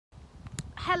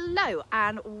Hello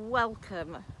and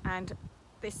welcome, and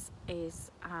this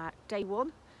is day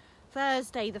one,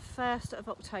 Thursday the 1st of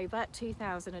October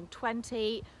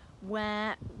 2020,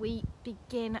 where we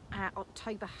begin our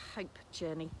October Hope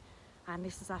journey, and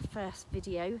this is our first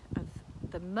video of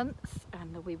the month, and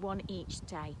there'll be one each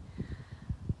day.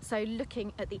 So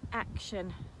looking at the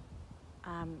Action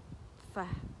for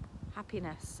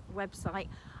Happiness website,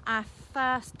 our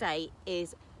first day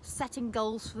is setting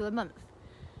goals for the month,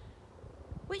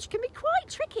 which can be quite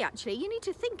tricky actually. You need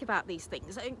to think about these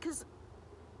things because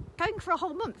going for a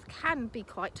whole month can be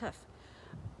quite tough.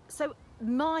 So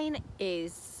mine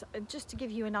is, just to give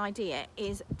you an idea,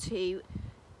 is to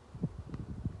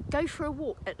go for a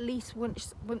walk at least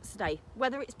once a day,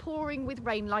 whether it's pouring with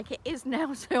rain like it is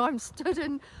now, so I'm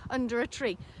stood under a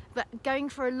tree, but going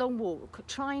for a long walk,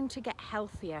 trying to get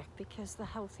healthier, because the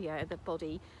healthier the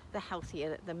body, the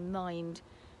healthier the mind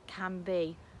can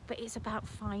be. But it's about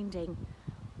finding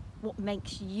what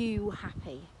makes you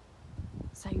happy.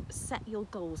 So set your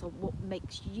goals on what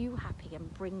makes you happy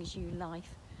and brings you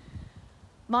life.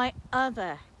 My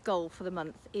other goal for the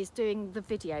month is doing the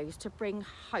videos to bring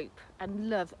hope and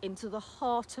love into the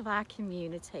heart of our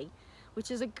community,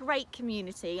 which is a great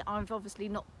community. I've obviously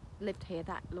not lived here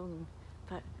that long,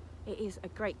 but it is a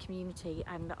great community,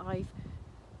 and I've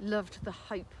loved the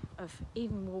hope of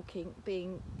even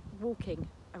walking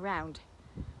around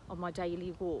on my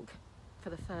daily walk for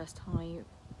the first time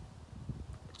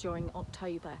during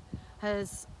October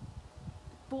has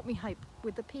brought me hope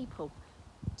with the people,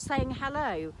 saying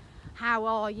hello, how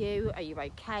are you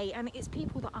okay, and it's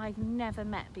people that I've never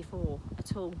met before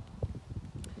at all.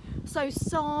 So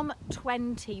Psalm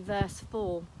 20 verse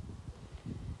 4,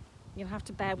 you'll have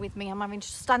to bear with me, I'm having to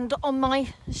stand on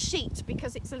my sheet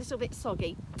because it's a little bit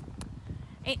soggy.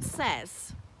 It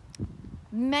says,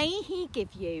 may he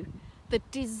give you the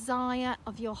desire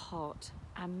of your heart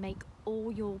and make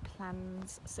all your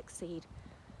plans succeed.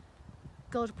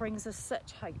 God brings us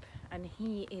such hope, and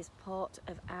he is part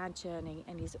of our journey,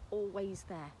 and he's always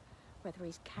there, whether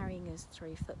he's carrying us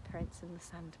through footprints in the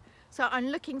sand. So I'm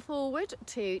looking forward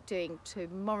to doing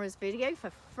tomorrow's video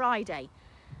for Friday.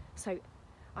 So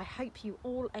I hope you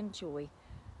all enjoy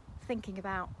thinking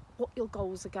about what your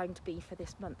goals are going to be for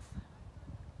this month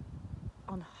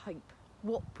on hope.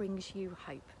 What brings you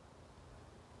hope?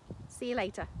 See you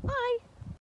later. Bye.